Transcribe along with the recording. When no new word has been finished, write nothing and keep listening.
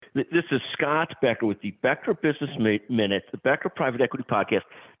This is Scott Becker with the Becker Business Minute, the Becker Private Equity Podcast.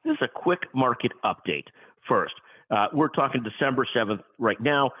 This is a quick market update. First, we're talking December 7th right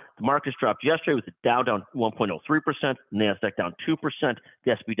now. The markets dropped yesterday with the Dow down 1.03%, NASDAQ down 2%,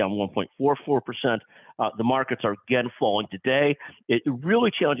 the S&P down 1.44%. The markets are again falling today. It's a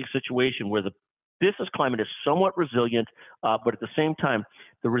really challenging situation where the business climate is somewhat resilient, but at the same time,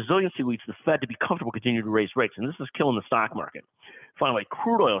 the resiliency leads the Fed to be comfortable continuing to raise rates, and this is killing the stock market. Finally,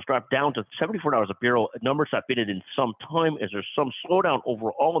 crude oil has dropped down to $74 a barrel, a number it's not been in some time, as there's some slowdown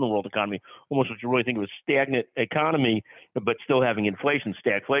overall in the world economy, almost what you really think of as stagnant economy, but still having inflation,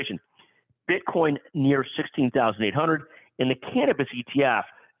 stagflation. Bitcoin near 16,800, and the cannabis ETF,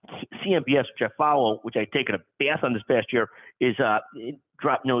 CMBS, which I follow, which I taken a bath on this past year, is it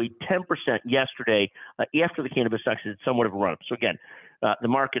dropped nearly 10% yesterday after the cannabis stocks did somewhat of a run. So again, the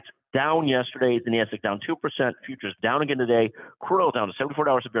market's down yesterday, the NASDAQ down 2%, futures down again today, crude oil down to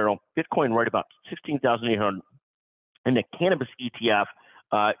 $74 a barrel, Bitcoin right about 16,800, and the cannabis ETF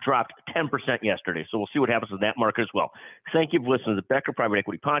dropped 10% yesterday. So we'll see what happens in that market as well. Thank you for listening to the Becker Private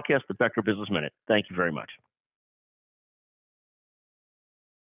Equity Podcast, the Becker Business Minute. Thank you very much.